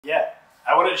Yeah,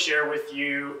 I wanted to share with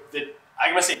you that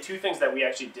I'm going to say two things that we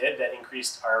actually did that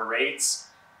increased our rates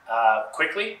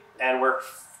quickly and were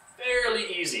fairly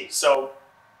easy. So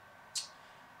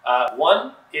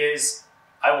one is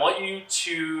I want you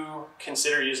to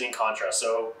consider using Contra.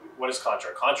 So what is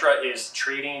Contra? Contra is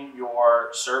trading your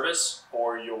service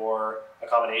or your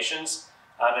accommodations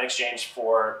in exchange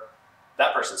for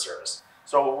that person's service.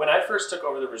 So when I first took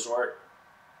over the resort,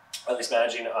 at least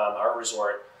managing our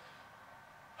resort,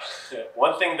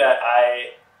 one thing that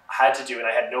I had to do, and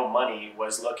I had no money,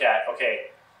 was look at,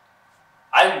 okay,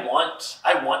 I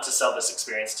want to sell this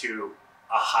experience to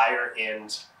a higher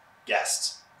end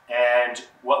guest. And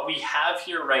what we have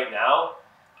here right now,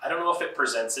 I don't know if it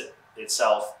presents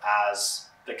itself as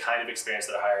the kind of experience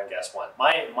that a higher end guest want.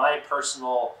 My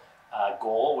personal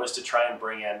goal was to try and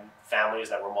bring in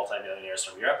families that were multimillionaires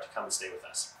from Europe to come and stay with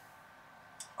us.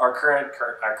 Our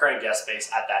current guest base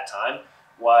at that time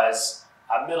was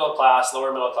a middle class,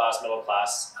 lower middle class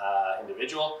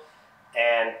individual,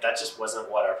 and that just wasn't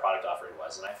what our product offering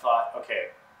was. And I thought, okay,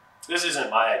 this isn't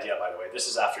my idea, by the way. This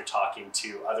is after talking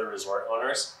to other resort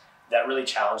owners that really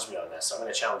challenged me on this. So I'm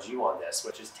going to challenge you on this,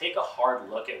 which is take a hard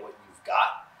look at what you've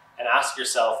got and ask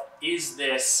yourself, is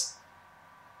this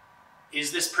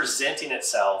presenting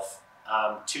itself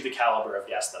to the caliber of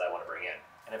guests that I want to bring in?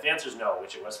 And if the answer is no,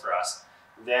 which it was for us,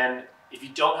 then if you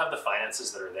don't have the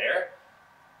finances that are there,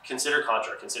 consider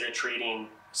Contra, consider trading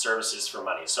services for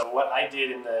money. So what I did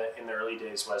in the early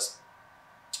days was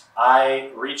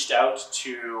I reached out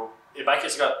to, in my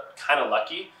case I got kind of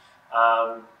lucky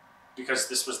because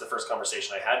this was the first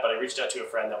conversation I had, but I reached out to a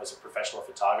friend that was a professional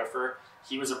photographer.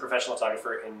 He was a professional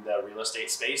photographer in the real estate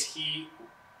space. He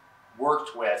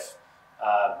worked with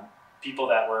people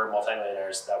that were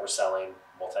multimillionaires that were selling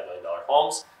multi-million-dollar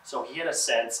homes. So he had a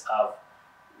sense of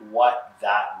what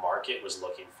that market was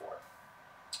looking for.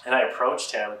 And I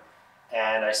approached him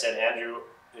and I said, Andrew,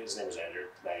 his name was Andrew,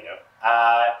 now you know,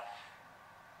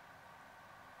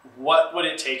 what would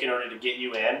it take in order to get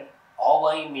you in? All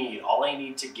I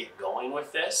need to get going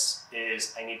with this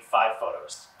is I need 5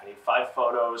 photos. I need 5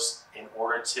 photos in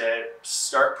order to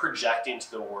start projecting to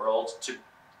the world,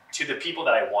 to the people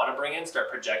that I want to bring in,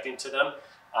 start projecting to them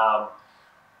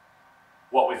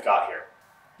what we've got here.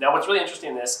 Now, what's really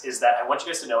interesting in this is that I want you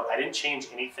guys to know I didn't change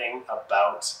anything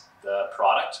about the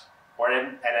product,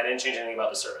 and I didn't change anything about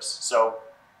the service. So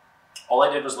all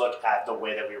I did was look at the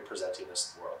way that we were presenting this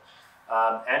to the world.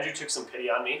 Andrew took some pity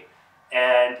on me,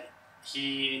 and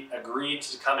he agreed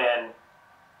to come in,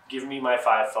 give me my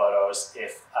 5 photos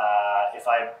if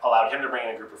I allowed him to bring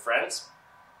in a group of friends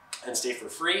and stay for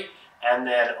free. And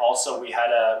then also we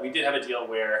did have a deal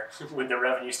where when the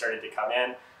revenue started to come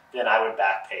in, then I would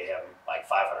back pay him like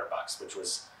 $500, which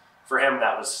was, for him,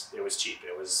 it was cheap.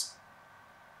 It was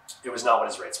not what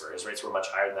his rates were. His rates were much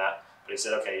higher than that. But he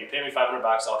said, okay, you pay me $500,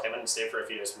 I'll come in and stay for a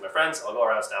few days with my friends. I'll go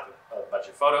around and snap a bunch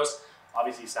of photos.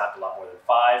 Obviously, he snapped a lot more than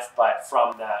 5, but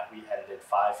from that, we edited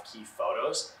 5 key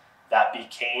photos that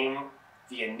became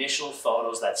the initial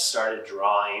photos that started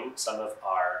drawing some of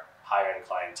our higher-end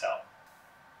clientele.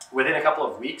 Within a couple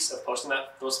of weeks of posting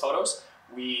those photos,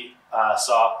 we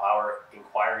saw our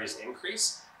inquiries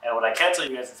increase. And what I can tell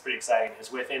you guys that's pretty exciting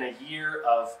is within a year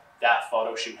of that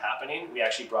photo shoot happening, we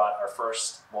actually brought our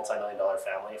first multi-million-dollar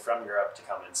family from Europe to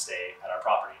come and stay at our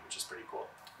property, which is pretty cool.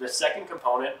 The second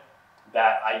component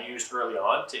that I used early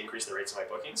on to increase the rates of my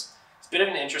bookings, it's a bit of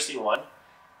an interesting one.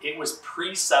 It was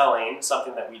pre-selling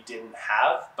something that we didn't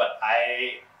have, but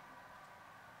I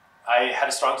had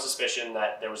a strong suspicion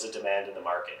that there was a demand in the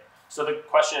market. So the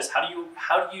question is, how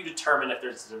do you determine if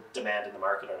there's a demand in the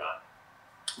market or not?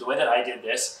 The way that I did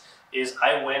this is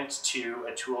I went to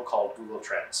a tool called Google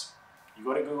Trends. You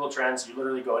go to Google Trends, you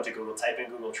literally go into Google, type in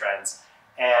Google Trends,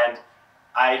 and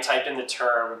I typed in the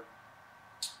term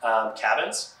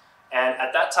cabins. And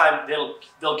at that time,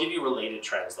 they'll give you related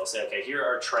trends. They'll say, okay, here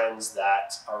are trends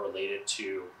that are related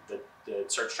to the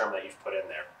search term that you've put in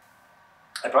there.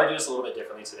 I probably do this a little bit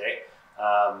differently today.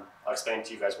 I'll explain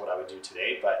to you guys what I would do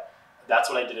today, but that's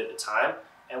what I did at the time.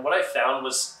 And what I found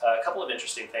was a couple of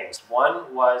interesting things.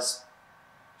 One was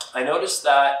I noticed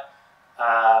that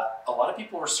a lot of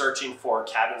people were searching for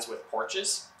cabins with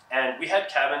porches. And we had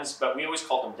cabins, but we always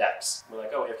called them decks. We're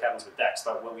like, oh, we have cabins with decks.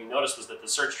 But what we noticed was that the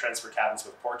search trends for cabins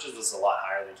with porches was a lot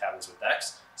higher than cabins with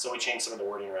decks. So we changed some of the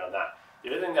wording around that. The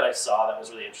other thing that I saw that was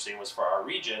really interesting was for our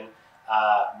region,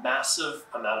 massive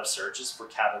amount of searches for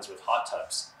cabins with hot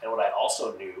tubs. And what I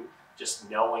also knew,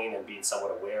 just knowing and being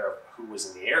somewhat aware of who was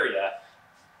in the area,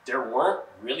 there weren't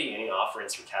really any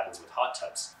offerings for cabins with hot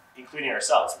tubs, including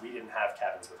ourselves. We didn't have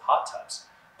cabins with hot tubs.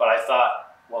 But I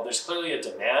thought, well, there's clearly a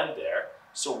demand there.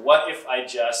 So what if I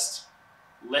just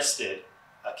listed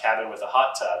a cabin with a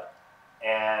hot tub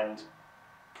and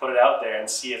put it out there and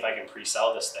see if I can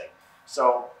pre-sell this thing.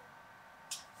 So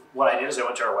what I did is I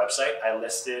went to our website, I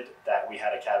listed that we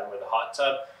had a cabin with a hot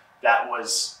tub that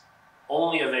was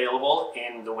only available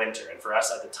in the winter. And for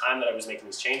us at the time that I was making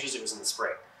these changes, it was in the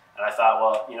spring. And I thought,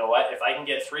 well, you know what, if I can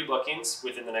get 3 bookings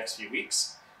within the next few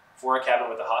weeks for a cabin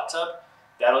with a hot tub,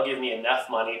 that'll give me enough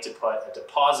money to put a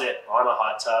deposit on a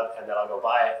hot tub, and then I'll go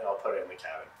buy it and I'll put it in the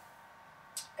cabin.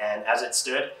 And as it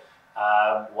stood,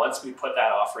 once we put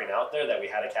that offering out there that we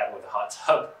had a cabin with a hot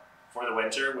tub for the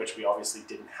winter, which we obviously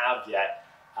didn't have yet,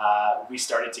 we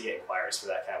started to get inquiries for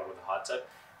that cabin with a hot tub.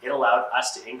 It allowed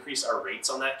us to increase our rates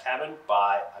on that cabin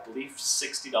by, I believe,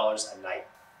 $60 a night,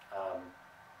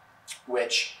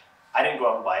 which I didn't go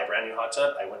out and buy a brand new hot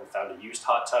tub. I went and found a used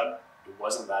hot tub. It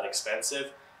wasn't that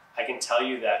expensive. I can tell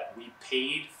you that we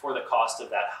paid for the cost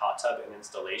of that hot tub and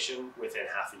installation within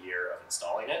half a year of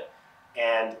installing it.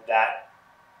 And that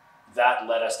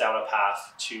led us down a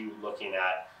path to looking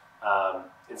at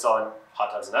installing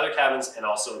hot tubs in other cabins, and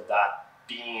also that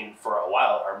being for a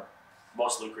while our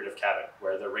most lucrative cabin,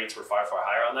 where the rates were far, far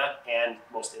higher on that, and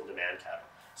most in-demand cabin.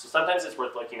 So sometimes it's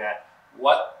worth looking at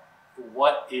what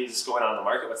is going on in the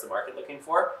market, what's the market looking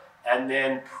for, and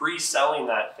then pre-selling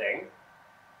that thing.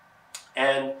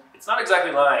 And it's not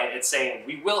exactly lying, it's saying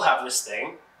we will have this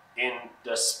thing in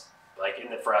this,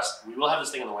 for us, we will have this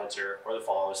thing in the winter or the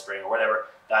fall or the spring or whatever.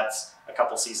 That's a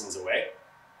couple seasons away.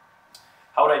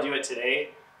 How would I do it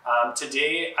today?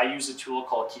 Today I use a tool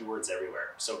called Keywords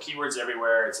Everywhere. So Keywords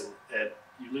Everywhere,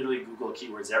 you literally Google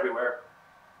Keywords Everywhere.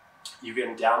 You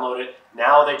can download it.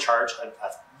 Now they charge a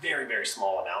very, very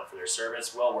small amount for their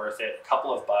service, well worth it, a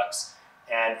couple of bucks,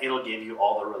 and it'll give you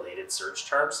all the related search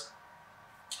terms.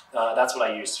 That's what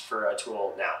I use for a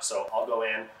tool now. So I'll go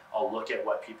in, I'll look at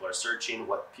what people are searching,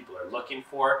 what people are looking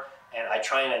for, and I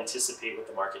try and anticipate what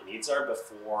the market needs are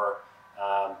before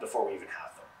we even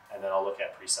have them. And then I'll look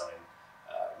at pre-selling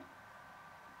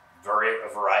a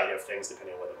variety of things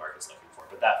depending on what the market's looking for.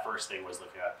 But that first thing was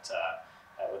looking at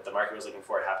what the market was looking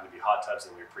for. It happened to be hot tubs,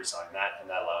 and we were pre-selling that, and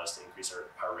that allowed us to increase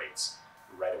our rates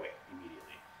right away,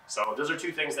 immediately. So those are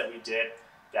 2 things that we did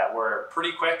that were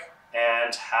pretty quick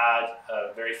and had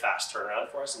a very fast turnaround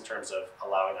for us in terms of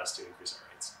allowing us to increase our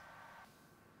rates.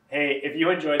 Hey, if you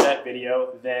enjoyed that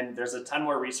video, then there's a ton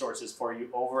more resources for you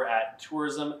over at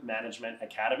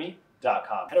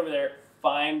tourismmanagementacademy.com. Head over there,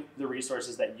 find the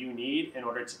resources that you need in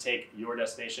order to take your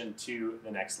destination to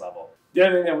the next level. The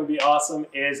other thing that would be awesome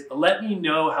is let me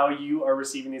know how you are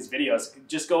receiving these videos.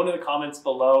 Just go into the comments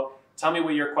below. Tell me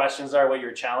what your questions are, what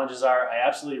your challenges are. I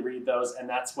absolutely read those, and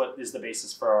that's what is the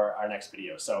basis for our next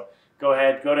video. So go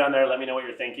ahead, go down there, let me know what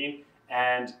you're thinking.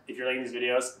 And if you're liking these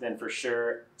videos, then for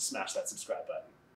sure, smash that subscribe button.